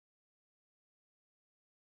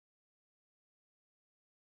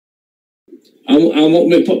I won't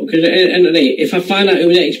be put, because at the end of the day, if I find out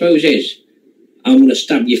who the Exposed is, I'm going to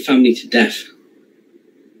stab your family to death.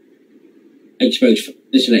 Exposed,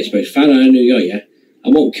 listen, Exposed, find out who you are, yeah? I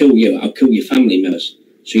won't kill you, I'll kill your family members.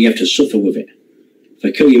 So you have to suffer with it. If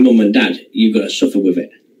I kill your mum and dad, you've got to suffer with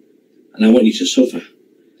it. And I want you to suffer.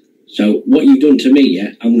 So what you've done to me,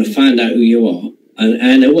 yeah, I'm going to find out who you are,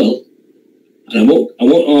 and I will. And I won't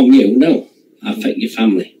harm you, no. I'll affect your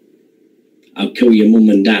family. I'll kill your mum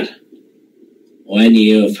and dad. Or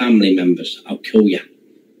any of your family members. I'll kill you.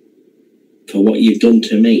 For what you've done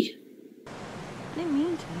to me. I didn't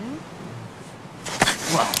mean to.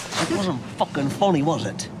 Well, it wasn't fucking funny, was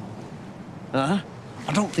it? Huh?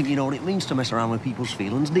 I don't think you know what it means to mess around with people's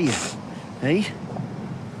feelings, do you? Hey?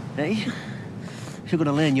 Hey? If you're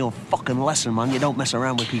gonna learn your fucking lesson, man, you don't mess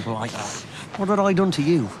around with people like that. What had I done to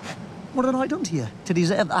you? What had I done to you to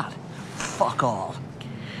deserve that? Fuck all.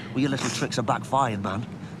 Well, your little tricks are backfired, man.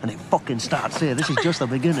 And it fucking starts here. This is just the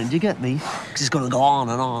beginning, do you get me? Because it's gonna go on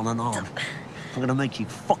and on and on. I'm gonna make you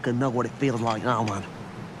fucking know what it feels like now, man.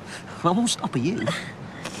 I won't stop at you.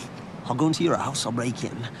 I'll go into your house, I'll break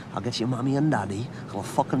in, I'll get your mummy and daddy, I'll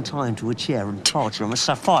fucking tie him to a chair and torture him and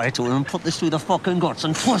set fire to him and put this through the fucking guts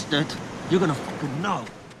and twist it. You're gonna fucking know.